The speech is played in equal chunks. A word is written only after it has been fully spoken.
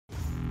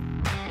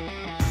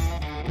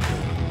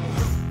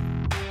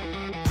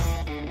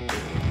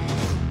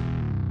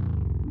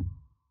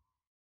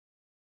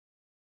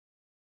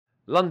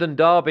London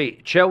Derby,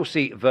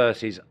 Chelsea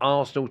versus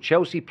Arsenal.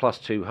 Chelsea plus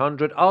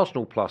 200,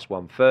 Arsenal plus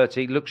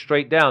 130. Look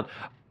straight down.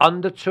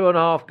 Under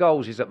 2.5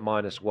 goals is at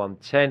minus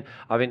 110.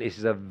 I think this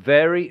is a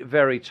very,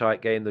 very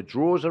tight game. The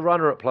draw is a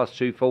runner at plus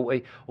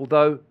 240,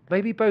 although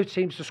maybe both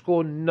teams to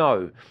score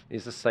no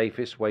is the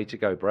safest way to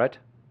go, Brad.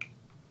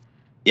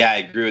 Yeah, I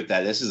agree with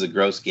that. This is a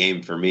gross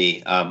game for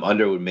me.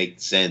 Under would make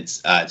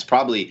sense. It's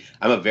probably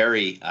I'm a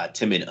very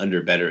timid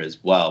under better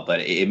as well, but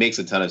it makes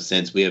a ton of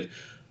sense. We have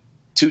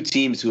two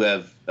teams who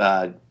have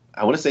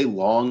I want to say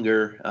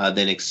longer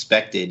than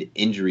expected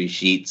injury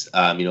sheets.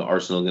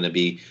 Arsenal going to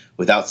be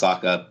without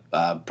Saka,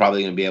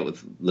 probably going to be out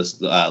with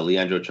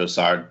Leandro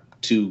Trossard.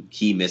 Two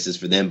key misses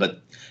for them,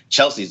 but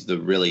Chelsea's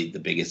really the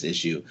biggest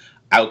issue.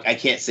 I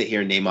can't sit here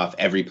and name off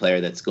every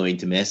player that's going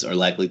to miss or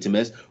likely to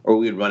miss, or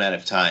we would run out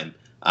of time.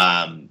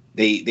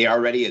 They are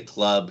already a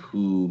club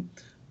who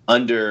they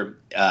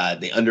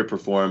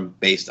underperform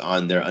based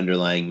on their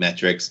underlying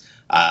metrics.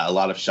 A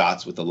lot of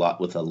shots with a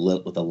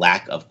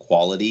lack of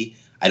quality.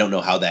 I don't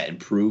know how that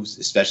improves,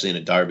 especially in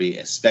a derby,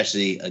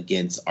 especially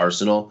against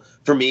Arsenal.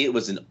 For me, it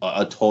was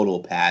a total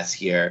pass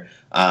here.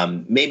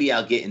 Maybe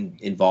I'll get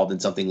involved in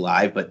something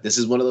live, but this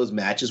is one of those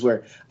matches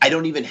where I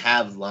don't even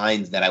have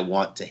lines that I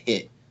want to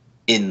hit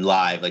in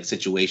live, like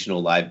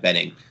situational live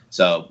betting.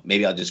 So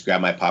maybe I'll just grab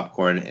my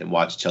popcorn and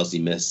watch Chelsea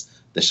miss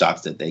the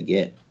shots that they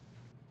get.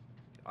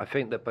 I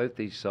think that both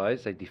these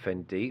sides, they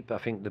defend deep. I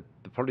think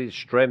probably the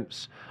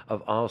strengths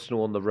of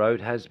Arsenal on the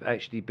road has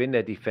actually been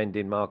their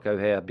defending, Marco,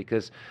 here,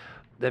 because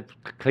the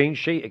clean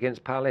sheet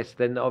against Palace,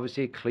 then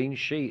obviously a clean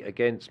sheet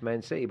against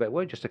Man City, but it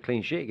weren't just a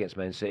clean sheet against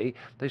Man City.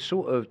 They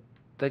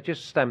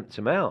just stamped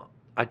them out.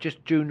 I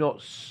just do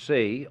not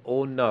see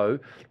or know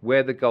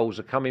where the goals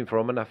are coming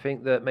from, and I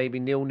think that maybe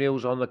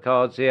 0-0's on the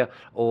cards here,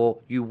 or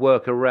you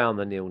work around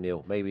the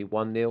 0-0, maybe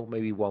 1-0,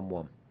 maybe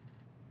 1-1.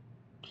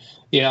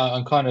 Yeah,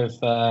 I'm kind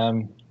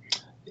of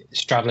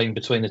straddling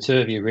between the two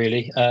of you,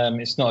 really.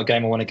 It's not a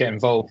game I want to get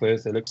involved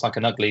with. It looks like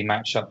an ugly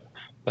matchup.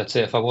 But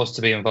if I was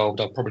to be involved,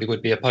 I probably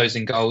would be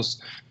opposing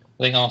goals.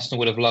 I think Arsenal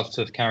would have loved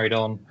to have carried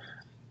on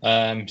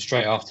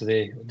straight after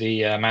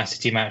the Man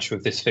City match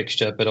with this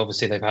fixture. But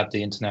obviously they've had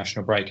the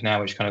international break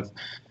now, which kind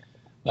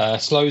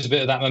of slows a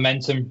bit of that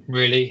momentum,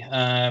 really.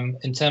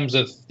 In terms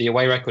of the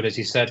away record, as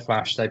you said,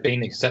 Flash, they've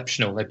been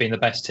exceptional. They've been the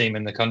best team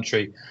in the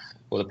country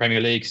or the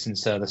Premier League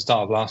since the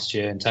start of last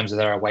year in terms of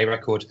their away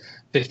record.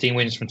 15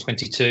 wins from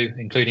 22,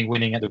 including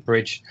winning at the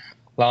Bridge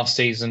last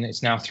season.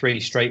 It's now 3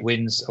 straight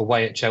wins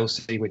away at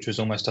Chelsea, which was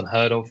almost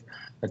unheard of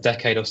a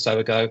decade or so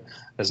ago.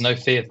 There's no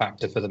fear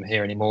factor for them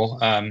here anymore.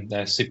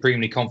 They're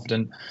supremely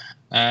confident.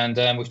 And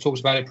we've talked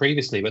about it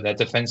previously, but their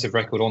defensive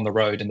record on the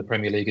road in the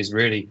Premier League is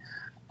really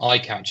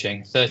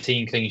eye-catching.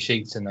 13 clean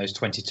sheets in those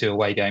 22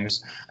 away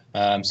games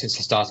since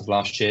the start of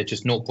last year,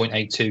 just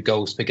 0.82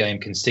 goals per game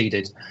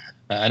conceded.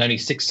 And only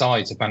 6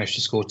 sides have managed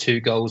to score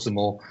 2 goals or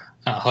more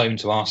at home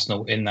to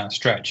Arsenal in that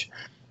stretch.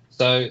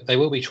 So they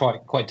will be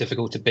quite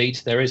difficult to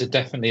beat. There is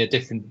definitely a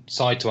different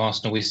side to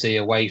Arsenal we see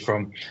away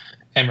from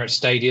Emirates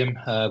Stadium,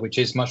 which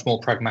is much more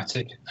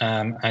pragmatic,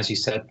 as you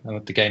said,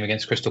 the game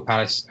against Crystal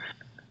Palace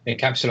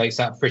encapsulates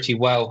that pretty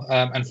well.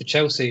 And for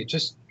Chelsea, it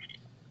just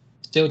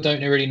still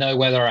don't really know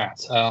where they're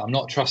at. I'm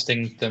not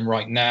trusting them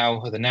right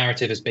now. The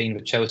narrative has been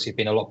that Chelsea have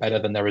been a lot better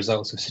than their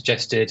results have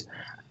suggested.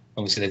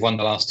 Obviously, they've won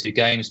the last 2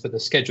 games, but the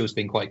schedule's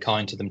been quite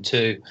kind to them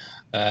too.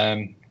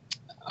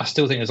 I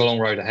still think there's a long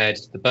road ahead.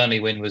 The Burnley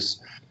win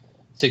was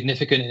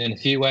significant in a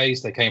few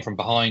ways. They came from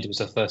behind. It was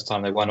the first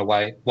time they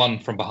won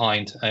from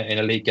behind in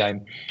a league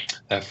game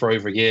for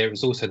over a year. It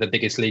was also the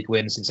biggest league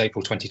win since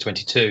April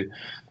 2022.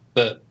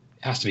 But it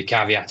has to be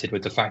caveated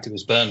with the fact it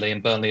was Burnley,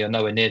 and Burnley are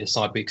nowhere near the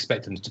side we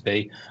expect them to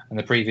be. And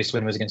the previous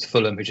win was against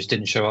Fulham, who just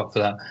didn't show up for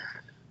that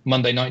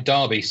Monday night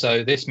derby.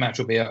 So this match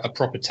will be a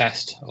proper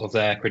test of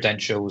their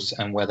credentials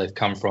and where they've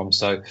come from.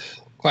 So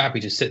quite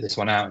happy to sit this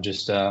one out and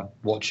just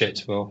watch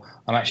it. Well,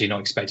 I'm actually not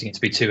expecting it to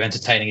be too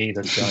entertaining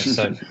either, guys.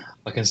 So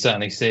I can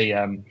certainly see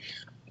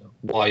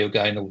why you're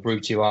going the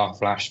route you are,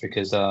 Flash,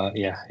 because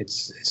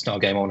it's not a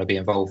game I want to be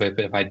involved with.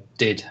 But if I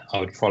did, I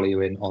would follow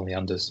you in on the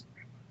unders.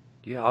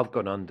 Yeah, I've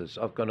gone unders.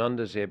 I've gone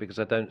unders here because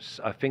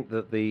I think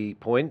that the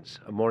points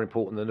are more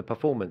important than the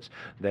performance.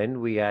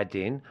 Then we add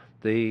in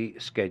the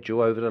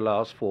schedule over the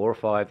last 4 or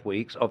 5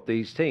 weeks of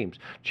these teams.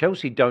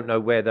 Chelsea don't know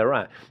where they're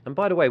at. And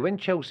by the way, when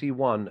Chelsea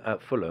won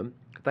at Fulham,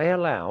 they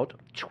allowed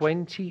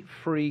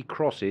 23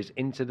 crosses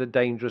into the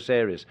dangerous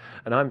areas.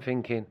 And I'm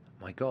thinking,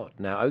 my God,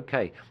 now,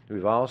 okay,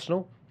 with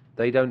Arsenal,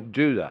 they don't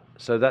do that.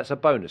 So that's a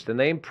bonus. Then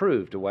they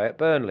improved away at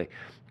Burnley.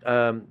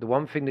 The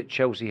one thing that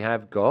Chelsea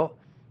have got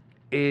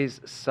is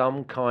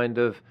some kind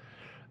of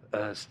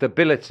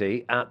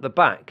stability at the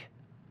back.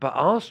 But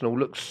Arsenal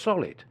looks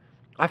solid.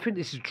 I think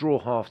this is draw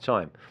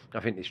half-time.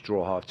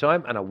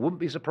 And I wouldn't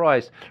be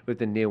surprised with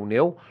the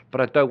 0-0,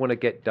 but I don't want to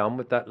get done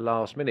with that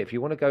last minute. If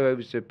you want to go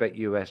over to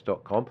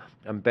betus.com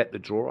and bet the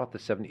draw after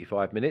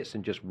 75 minutes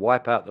and just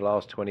wipe out the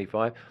last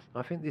 25,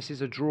 I think this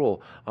is a draw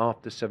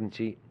after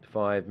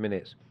 75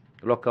 minutes.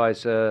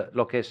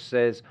 Lockes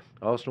says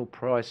Arsenal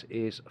price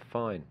is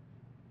fine.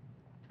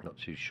 Not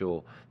too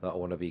sure that I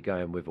want to be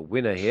going with a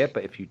winner here,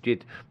 but if you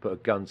did put a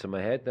gun to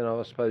my head, then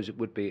I suppose it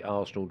would be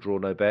Arsenal draw,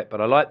 no bet.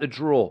 But I like the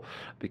draw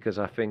because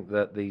I think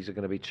that these are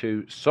going to be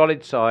two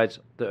solid sides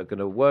that are going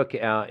to work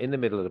it out in the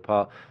middle of the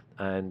park,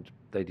 and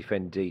they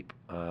defend deep.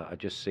 I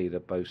just see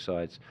that both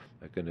sides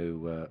are going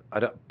to.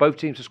 Both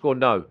teams to score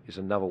no is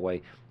another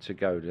way to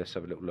go. Let's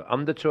have a little look.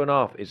 Under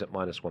 2.5 is at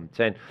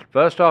 -110.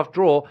 First half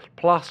draw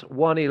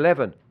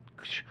 +111.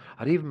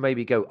 I'd even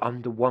maybe go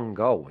under 1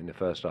 goal in the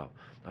first half.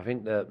 I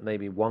think that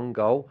maybe 1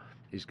 goal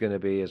is going to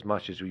be as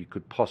much as you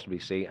could possibly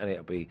see, and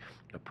it'll be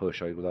a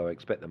push, although I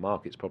expect the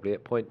market's probably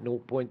at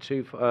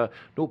 0.15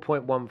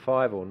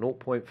 or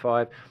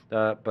 0.5,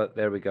 but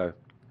there we go.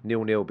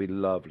 0-0 will be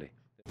lovely.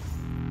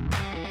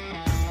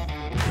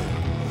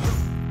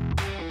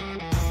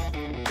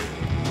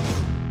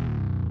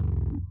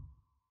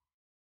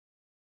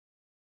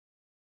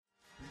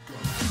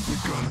 We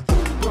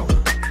gonna